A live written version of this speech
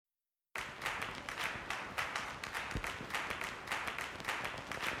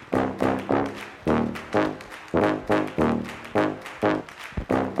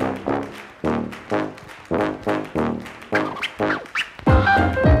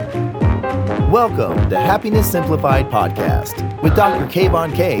Welcome to Happiness Simplified Podcast with Dr.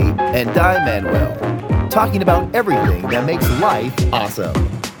 Kayvon K and Di Manuel, talking about everything that makes life awesome.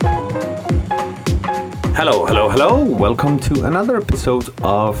 Hello. Welcome to another episode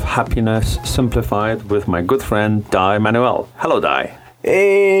of Happiness Simplified with my good friend Di Manuel. Hello, Di.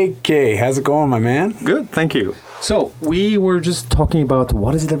 Hey, Kay. How's it going, my man? Good, thank you. So, we were just talking about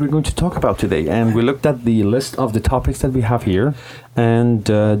what is it that we're going to talk about today, and we looked at the list of the topics that we have here, and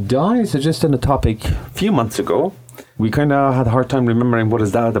Di suggested a topic a few months ago. We kind of had a hard time remembering what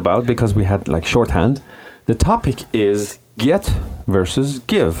is that about because we had like shorthand. The topic is get versus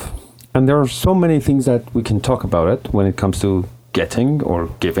give. And there are so many things that we can talk about it when it comes to getting or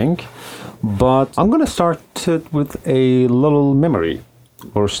giving. But I'm going to start it with a little memory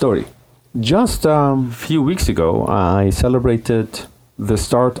or story. Just a few weeks ago, I celebrated the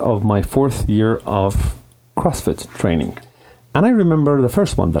start of my 4th year of CrossFit training. And I remember the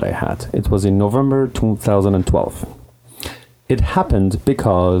first one that I had. It was in November 2012. It happened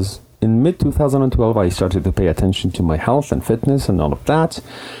because in mid-2012, I started to pay attention to my health and fitness and all of that.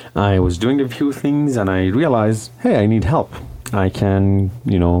 I was doing a few things and I realized, hey, I need help. I can,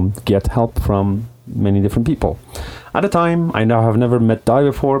 get help from many different people. At the time, I now have never met Di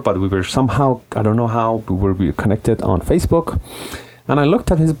before, but we were somehow, I don't know how, we were connected on Facebook. And I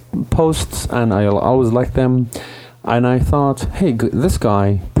looked at his posts and I always liked them. And I thought, hey, this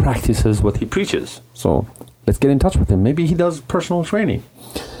guy practices what he preaches. So let's get in touch with him. Maybe he does personal training.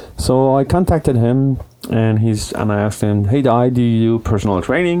 So I contacted him and I asked him, hey, Di, do you do personal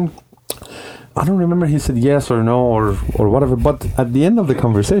training? I don't remember he said yes or no or whatever. But at the end of the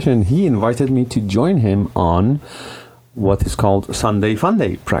conversation, he invited me to join him on what is called Sunday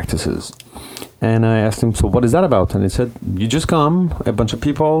Funday practices. And I asked him, so what is that about? And he said, you just come, a bunch of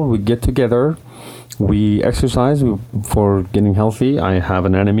people, we get together, we exercise for getting healthy. I have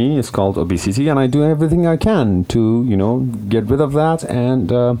an enemy, it's called obesity, and I do everything I can to, get rid of that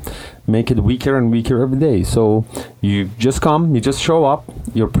and make it weaker and weaker every day. So you just come, you just show up,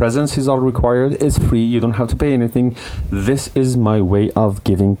 your presence is all required, it's free, you don't have to pay anything. This is my way of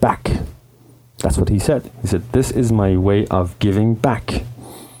giving back. That's what he said. He said, this is my way of giving back.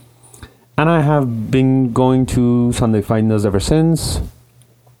 And I have been going to Sunday Fundays ever since.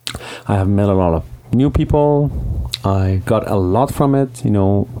 I have met a lot of new people. I got a lot from it.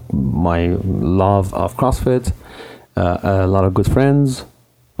 My love of CrossFit, a lot of good friends.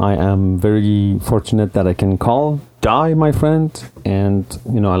 I am very fortunate that I can call Di my friend, and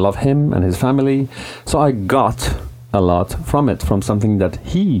I love him and his family. So I got a lot from it, from something that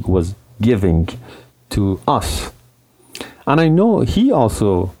he was giving to us. And I know he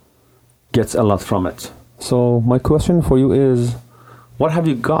also gets a lot from it. So my question for you is, what have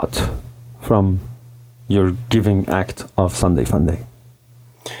you got from your giving act of Sunday Funday?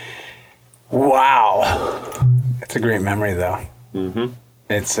 Wow. It's a great memory, though. Mm-hmm.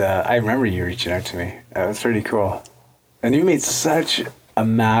 It's. I remember you reaching out to me. That was pretty cool. And you made such a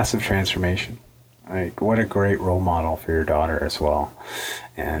massive transformation. Like, what a great role model for your daughter as well.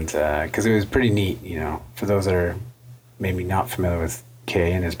 And because it was pretty neat, for those that are maybe not familiar with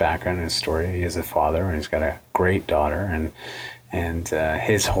Kay and his background and his story. He is a father and he's got a great daughter, and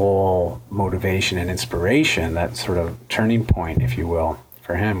his whole motivation and inspiration, that sort of turning point, if you will,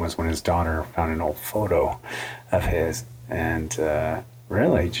 for him was when his daughter found an old photo of his, and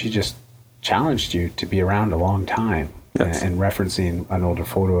really she just challenged you to be around a long time. Yes. And referencing an older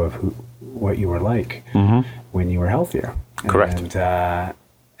photo of what you were like when you were healthier. Correct.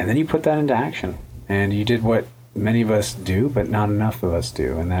 And then you put that into action, and you did what many of us do, but not enough of us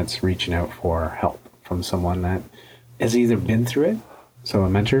do, and that's reaching out for help from someone that has either been through it, so a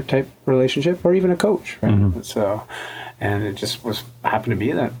mentor type relationship, or even a coach, right? Mm-hmm. So, and it just happened to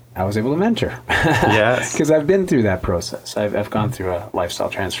be that I was able to mentor. Yes. Because I've been through that process. I've gone through a lifestyle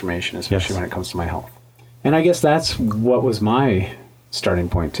transformation, especially when it comes to my health. And I guess that's what was my starting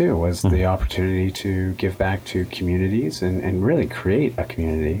point too, was the opportunity to give back to communities and really create a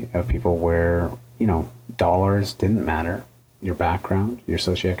community of people where, dollars didn't matter. Your background, your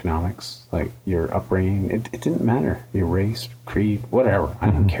socioeconomics, like your upbringing, it didn't matter. Your race, creed, whatever. I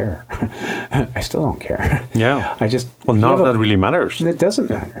don't care. I still don't care. Yeah. Well, none of that really matters. It doesn't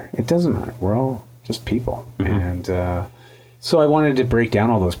matter. It doesn't matter. We're all just people. And so I wanted to break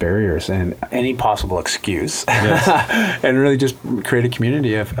down all those barriers and any possible excuse, and really just create a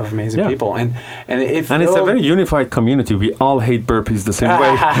community of amazing people. And it's a very unified community. We all hate burpees the same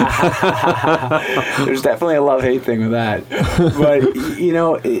way. There's definitely a love-hate thing with that. But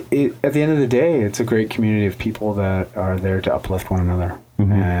at the end of the day, it's a great community of people that are there to uplift one another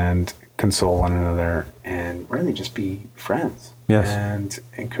and console one another and really just be friends and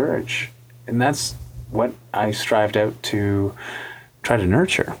encourage that's what I strived out to try to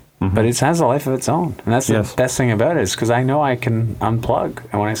nurture. But it has a life of its own. And that's the best thing about it, is because I know I can unplug.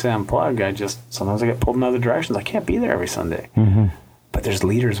 And when I say unplug, sometimes I get pulled in other directions. I can't be there every Sunday. But there's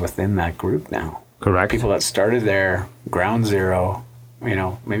leaders within that group now. Correct. People that started there, ground zero,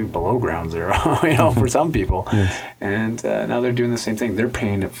 maybe below ground zero, for some people. Yes. And now they're doing the same thing. They're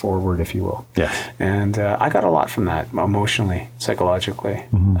paying it forward, if you will. Yes. And I got a lot from that, emotionally, psychologically.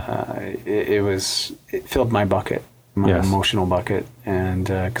 It filled my bucket. My emotional bucket, and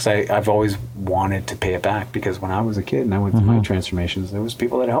because I've always wanted to pay it back, because when I was a kid and I went through my transformations, there was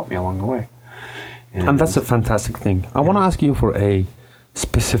people that helped me along the way, and that's a fantastic thing. I want to ask you for a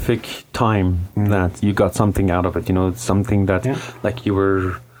specific time that you got something out of it. Something that like you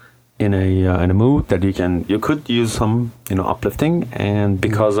were in a mood that you could use some uplifting, and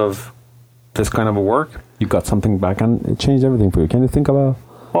because of this kind of a work, you got something back, and it changed everything for you. Can you think of a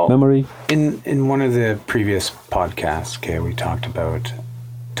memory? In one of the previous podcasts, okay, we talked about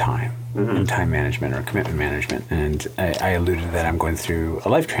time and time management or commitment management, and I alluded that I'm going through a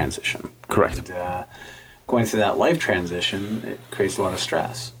life transition. Correct. And, going through that life transition, it creates a lot of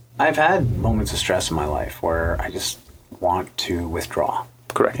stress. I've had moments of stress in my life where I just want to withdraw.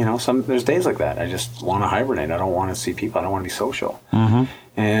 Correct. There's days like that. I just want to hibernate. I don't want to see people. I don't want to be social.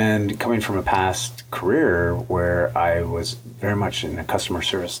 And coming from a past career where I was very much in a customer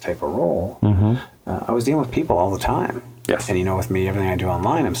service type of role, I was dealing with people all the time. Yes. And with me, everything I do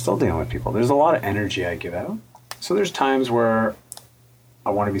online, I'm still dealing with people. There's a lot of energy I give out. So there's times where I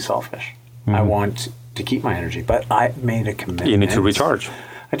want to be selfish. I want to keep my energy, but I made a commitment. You need to recharge.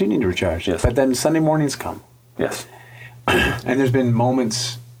 I do need to recharge. Yes. But then Sunday mornings come. Yes. And there's been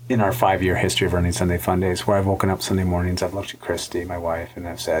moments in our 5-year history of running Sunday Fun Days where I've woken up Sunday mornings, I've looked at Christy, my wife, and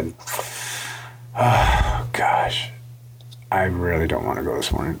I've said, oh, gosh, I really don't want to go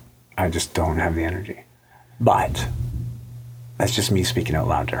this morning. I just don't have the energy. But that's just me speaking out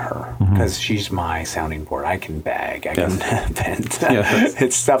loud to her, because she's my sounding board. I can bag, I can vent.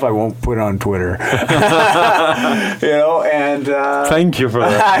 It's stuff I won't put on Twitter. And thank you for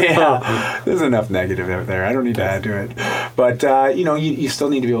that. There's enough negative out there. I don't need to add to it. But you still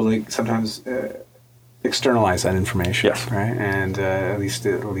need to be able to sometimes externalize that information, right? And at least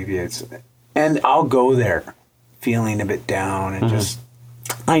it alleviates it. And I'll go there feeling a bit down and just,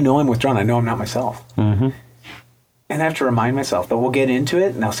 I know I'm withdrawn. I know I'm not myself. And I have to remind myself that we'll get into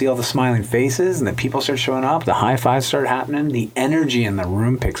it, and I'll see all the smiling faces, and the people start showing up, the high fives start happening, the energy in the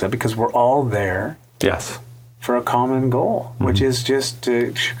room picks up, because we're all there for a common goal, which is just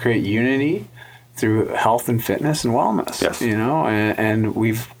to create unity through health and fitness and wellness. And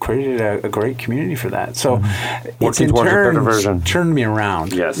we've created a great community for that. So it's in turn turned me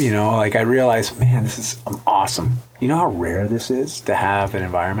around. I realized, man, this is awesome. You know how rare this is to have an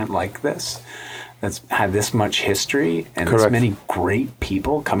environment like this that's had this much history and this many great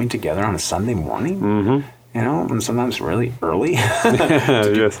people coming together on a Sunday morning, and sometimes really early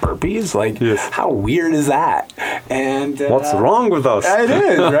to do burpees. How weird is that? And what's wrong with us? It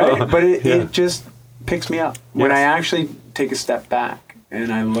is, right? But it just picks me up when I actually take a step back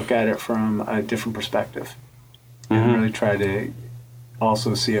and I look at it from a different perspective, and really try to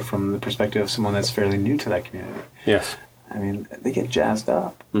also see it from the perspective of someone that's fairly new to that community. Yes. I mean, they get jazzed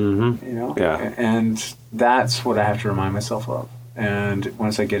up, and that's what I have to remind myself of. And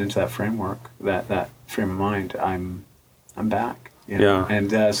once I get into that framework, that frame of mind, I'm back. And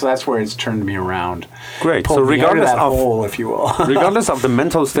so that's where it's turned me around. Great. So regardless of that hole, if you will, regardless of the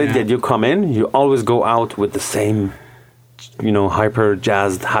mental state that you come in, you always go out with the same, hyper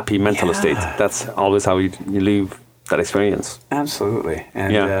jazzed, happy mental state. That's always how you leave that experience. Absolutely.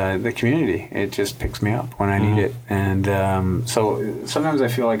 And the community, it just picks me up when I need it. And so sometimes I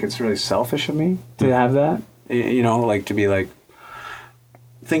feel like it's really selfish of me to have that, to be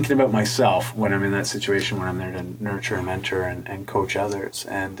thinking about myself when I'm in that situation, when I'm there to nurture and mentor and coach others.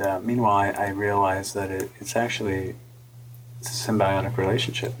 And meanwhile, I realize that it's actually a symbiotic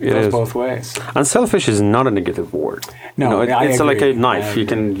relationship. It goes both ways. And selfish is not a negative word. No, it's like a knife. You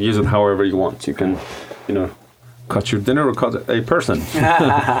can use it however you want. You can, cut your dinner or cut a person.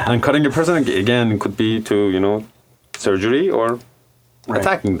 And cutting a person, again, could be to, surgery or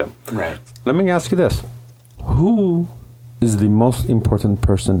attacking them. Right. Let me ask you this. Who is the most important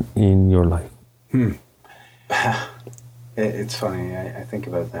person in your life? It's funny. I think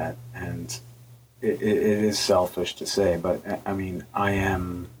about that, and it is selfish to say, but I mean, I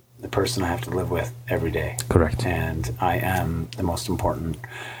am the person I have to live with every day. Correct. And I am the most important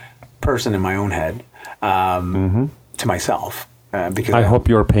person in my own head to myself. Because I hope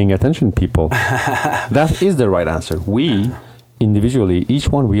you're paying attention, people. That is the right answer. We individually, each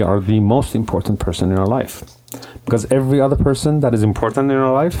one, we are the most important person in our life. Because every other person that is important in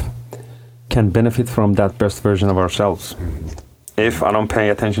our life can benefit from that best version of ourselves. If I don't pay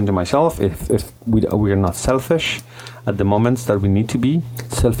attention to myself, if we are not selfish at the moments that we need to be,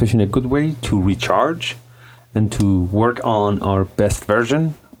 selfish in a good way, to recharge and to work on our best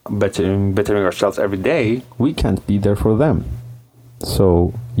version, bettering ourselves every day, we can't be there for them.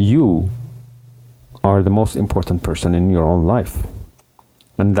 So you are the most important person in your own life.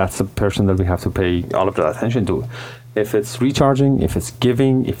 And that's the person that we have to pay all of that attention to. If it's recharging, if it's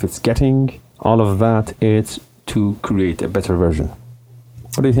giving, if it's getting, all of that, it's to create a better version.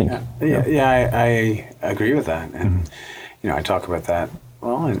 What do you think? I agree with that. And, I talk about that,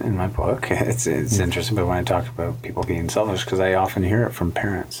 well, in my book. It's interesting, but when I talk about people being selfish, because I often hear it from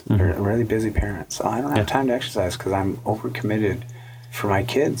parents, really busy parents. Oh, I don't have time to exercise because I'm overcommitted for my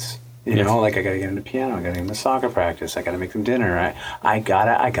kids. You know, like I got to get into piano, I got to get into soccer practice, I got to make them dinner. I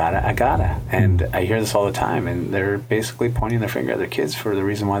gotta. And I hear this all the time, and they're basically pointing their finger at their kids for the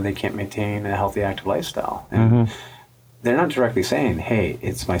reason why they can't maintain a healthy, active lifestyle. And they're not directly saying, hey,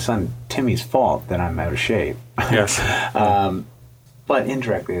 it's my son Timmy's fault that I'm out of shape. Yes. But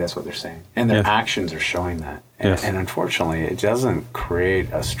indirectly, that's what they're saying. And their actions are showing that. And unfortunately, it doesn't create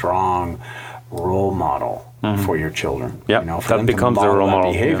a strong role model for your children. Yeah, for that becomes their role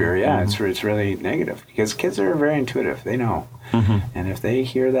model behavior. It's really negative because kids are very intuitive. They know, and if they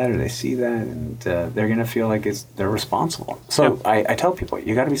hear that or they see that, and they're going to feel like they're responsible. So I tell people,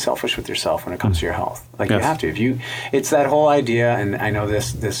 you got to be selfish with yourself when it comes to your health. Like you have to. It's that whole idea, and I know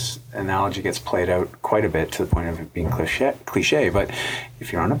this analogy gets played out quite a bit to the point of it being cliche. But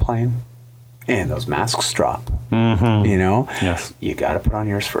if you're on a plane and those masks drop, you got to put on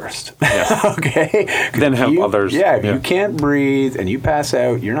yours first. Yes. Okay? Then help others. If you can't breathe and you pass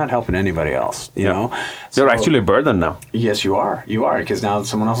out, you're not helping anybody else, you know? So, you're actually a burden now. Yes, you are. You are, because now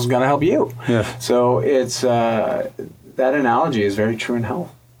someone else is going to help you. Yes. So it's, that analogy is very true in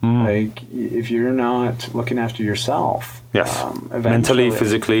health. Like, if you're not looking after yourself, mentally,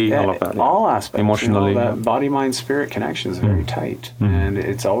 physically, all of that, all aspects, emotionally, that body, mind, spirit connection is very tight, and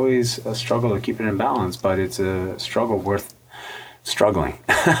it's always a struggle to keep it in balance. But it's a struggle worth struggling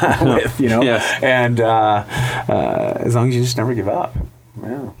with, And as long as you just never give up,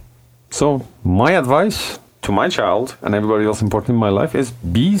 So my advice to my child and everybody else important in my life is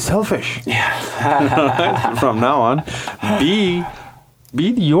be selfish. From now on, be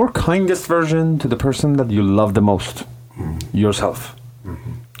your kindest version to the person that you love the most, yourself.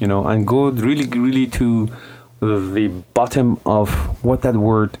 And go really, really to the bottom of what that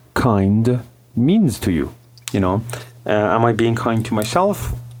word kind means to you. Am I being kind to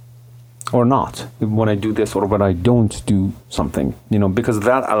myself or not when I do this or when I don't do something? Because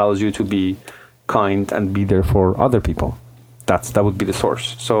that allows you to be kind and be there for other people. That would be the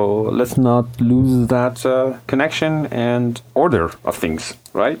source. So let's not lose that connection and order of things,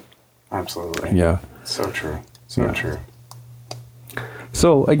 right? Absolutely. Yeah. So true. So true.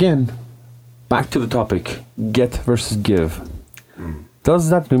 So again, back to the topic, get versus give. Does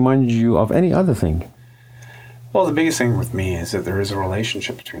that remind you of any other thing? Well, the biggest thing with me is that there is a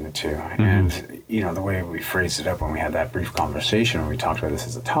relationship between the two. And, the way we phrased it up when we had that brief conversation, when we talked about this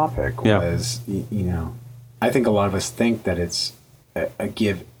as a topic, was, I think a lot of us think that it's a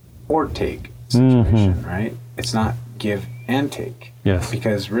give or take situation, right? It's not give and take. Yes.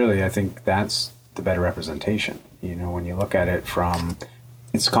 Because really, I think that's the better representation. When you look at it from,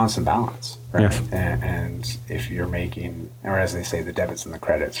 it's constant balance, right? Yes. And if you're making, or as they say, the debits and the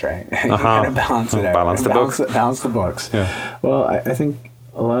credits, right? You gotta balance it out. Balance the books. Yeah. Well, I think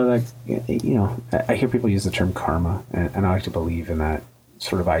a lot of that, I hear people use the term karma, and I like to believe in that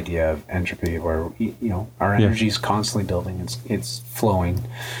sort of idea of entropy where, our energy is constantly building, it's flowing.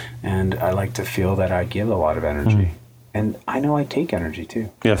 And I like to feel that I give a lot of energy. And I know I take energy too.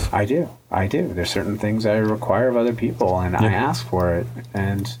 Yes. I do. There's certain things I require of other people, and I ask for it.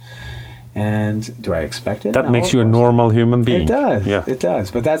 And do I expect it? That makes you a normal human being. It does. Yeah. It does.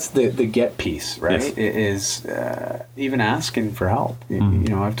 But that's the get piece, right? Yes. It is even asking for help.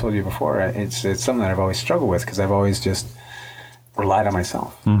 I've told you before, it's something that I've always struggled with because I've always just relied on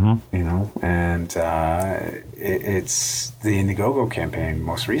myself, and it's the Indiegogo campaign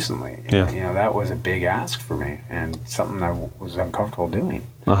most recently. That was a big ask for me and something I was uncomfortable doing.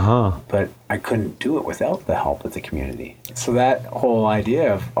 But I couldn't do it without the help of the community. So that whole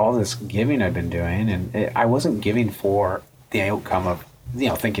idea of all this giving I've been doing, and I wasn't giving for the outcome of,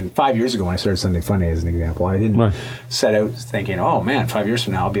 thinking 5 years ago when I started Sunday Funday as an example, I didn't set out thinking, oh man, 5 years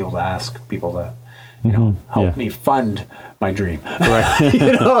from now I'll be able to ask people to You know, help Yeah. me fund my dream. Right.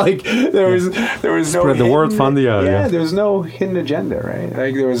 You know, like there was no Spread the word, hidden- fund the yeah. There was no hidden agenda, right?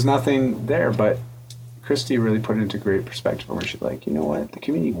 Like there was nothing there, but Christy really put it into great perspective where she's like, you know what, the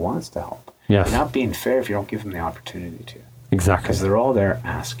community wants to help. Yes. You're not being fair if you don't give them the opportunity to, Exactly. because they're all there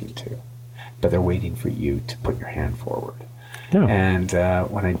asking to, but they're waiting for you to put your hand forward. Yeah. And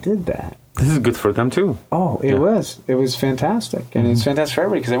when I did that, This is good for them too. oh, it was fantastic, and it's fantastic for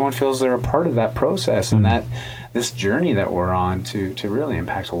everybody because everyone feels they're a part of that process and that this journey that we're on to really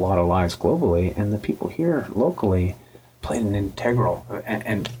impact a lot of lives globally, and the people here locally played an integral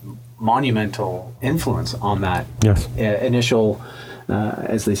and monumental influence on that Yes. initial,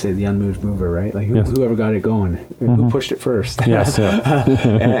 as they say, the unmoved mover, right? Like Yes. whoever got it going, who pushed it first. Yes. Yeah.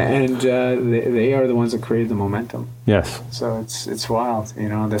 and they are the ones that created the momentum. Yes. So it's wild, you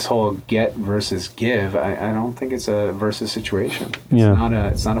know. This whole get versus give. I don't think it's a versus situation.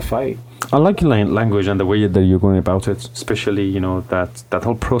 It's not a fight. I like your language and the way that you're going about it, especially that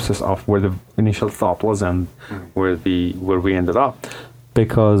whole process of where the initial thought was and where we ended up,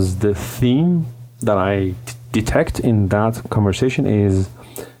 because the theme that I detect in that conversation is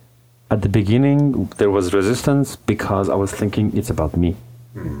at the beginning there was resistance because I was thinking it's about me.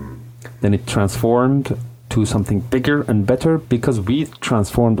 Then it transformed to something bigger and better because we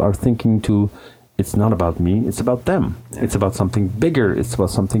transformed our thinking to it's not about me, it's about them. Yeah. It's about something bigger, it's about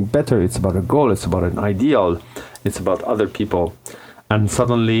something better, it's about a goal, it's about an ideal, it's about other people. And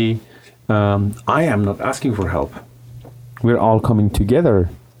suddenly, I am not asking for help. We're all coming together.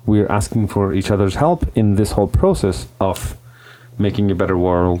 We're asking for each other's help in this whole process of making a better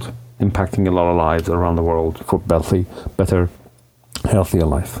world, impacting a lot of lives around the world for better, healthier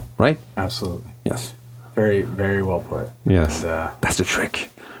life. Right? Absolutely. Yes. Very, very well put. Yes. And, that's the trick.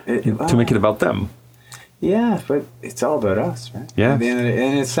 To make it about them. Yeah, but it's all about us, right? Yeah. And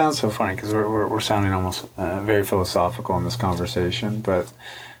it sounds so funny because we're sounding almost very philosophical in this conversation, but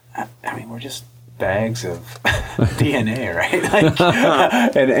I mean, we're just bags of DNA, right?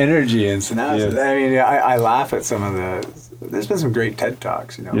 Like, and energy and synapses. Yes. I mean, I laugh at some of there's been some great TED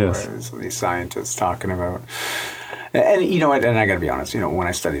Talks, Yes. where some of these scientists talking about, and you know what, and I got to be honest, when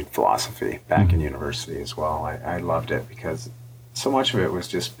I studied philosophy back in university as well, I loved it because so much of it was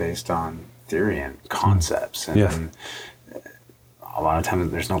just based on theory and concepts, and Yes. a lot of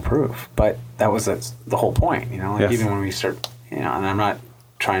times there's no proof. But that's the whole point, Like Yes. even when we start, and I'm not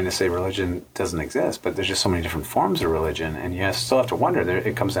trying to say religion doesn't exist, but there's just so many different forms of religion, and you still have to wonder.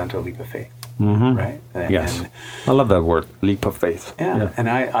 It comes down to a leap of faith, right? Yes. And, I love that word, leap of faith. yeah. And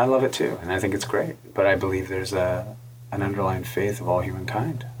I love it too, and I think it's great. But I believe there's an underlying faith of all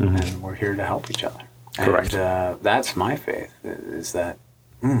humankind, and we're here to help each other. Correct. And that's my faith, is that,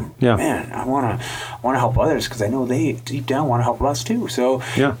 Yeah. man, I want to help others because I know they deep down want to help us too. So,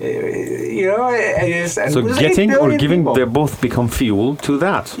 Yeah. So there's 8 getting or billion giving, people. they both become fuel to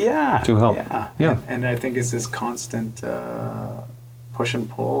that. Yeah. To help. Yeah. Yeah. And I think it's this constant push and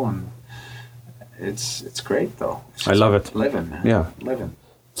pull, and it's great though. It's I just love it. Living, man. Yeah. Living.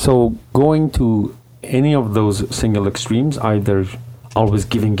 So going to any of those single extremes, either always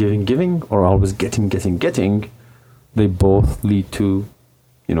giving, or always getting, they both lead to,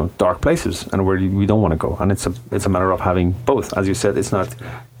 dark places and where we don't want to go. And it's a matter of having both. As you said, it's not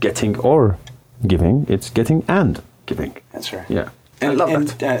getting or giving, it's getting and giving. That's right. Yeah. And, I love and,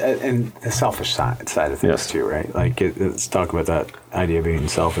 that. and the selfish side of things Yes. too, right? Like, let's talk about that idea of being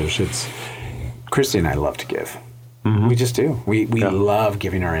selfish. It's Christy and I love to give. We just do. We love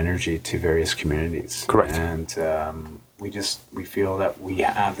giving our energy to various communities. Correct. And we feel that we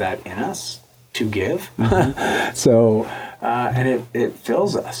have that in us to give. So, and it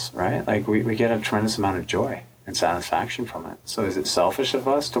fills us, right? Like we get a tremendous amount of joy and satisfaction from it. So is it selfish of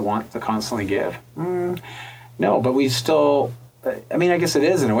us to want to constantly give? No, but we still, I mean, I guess it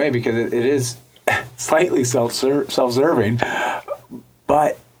is in a way because it is slightly self-serving,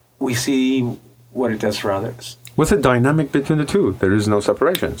 but we see what it does for others. What's the dynamic between the two? There is no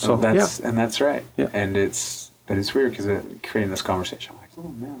separation. So that's right. Yeah. And it's weird because creating this conversation, I'm like, oh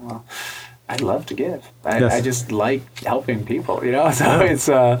man, well, I'd love to give. I just like helping people, So it's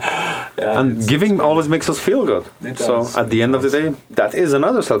and giving always makes us feel good. It So does. at the end of the day, that is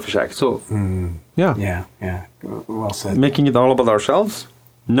another selfish act. So yeah. Well said. making it all about ourselves,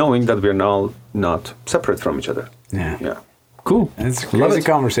 knowing that we're now not separate from each other. Yeah. Cool. And it's a Love crazy it.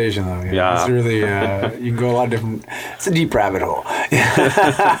 conversation, though. Yeah. It's really, you can go a lot of different, it's a deep rabbit hole.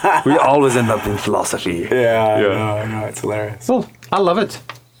 We always end up in philosophy. I know, it's hilarious. Well, I love it.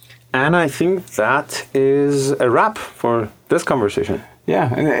 And I think that is a wrap for this conversation.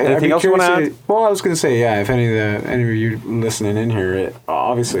 Yeah. And Anything else you want to add? Well, I was going to say, yeah, if any of you listening in here,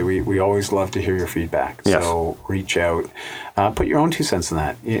 obviously we always love to hear your feedback. Yes. So reach out, put your own 2 cents in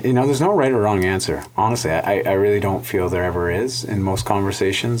that. You know, there's no right or wrong answer. Honestly, I really don't feel there ever is in most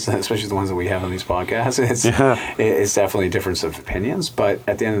conversations, especially the ones that we have on these podcasts. It's definitely a difference of opinions, but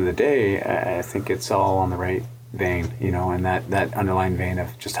at the end of the day, I think it's all on the right vein, you know, and that underlying vein of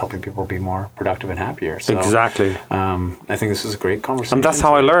just helping people be more productive and happier. So, Exactly. I think this is a great conversation. And that's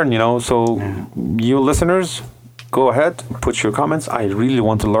how I learn, you know. So you listeners, go ahead, put your comments. I really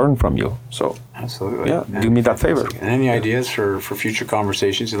want to learn from you. So absolutely, yeah, do me that favor. And any ideas for future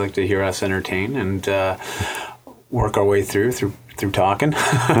conversations you'd like to hear us entertain and work our way through talking?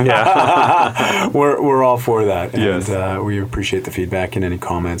 Yeah. we're all for that. Yes. And we appreciate the feedback and any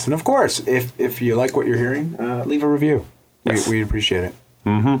comments. And of course, if you like what you're hearing, leave a review. Yes. We appreciate it.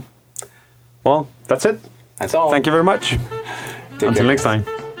 Mm-hmm. Well, that's it. That's all. Thank you very much. Until next time.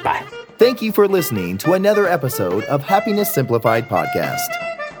 Bye. Thank you for listening to another episode of Happiness Simplified Podcast.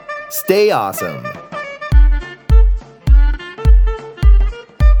 Stay awesome.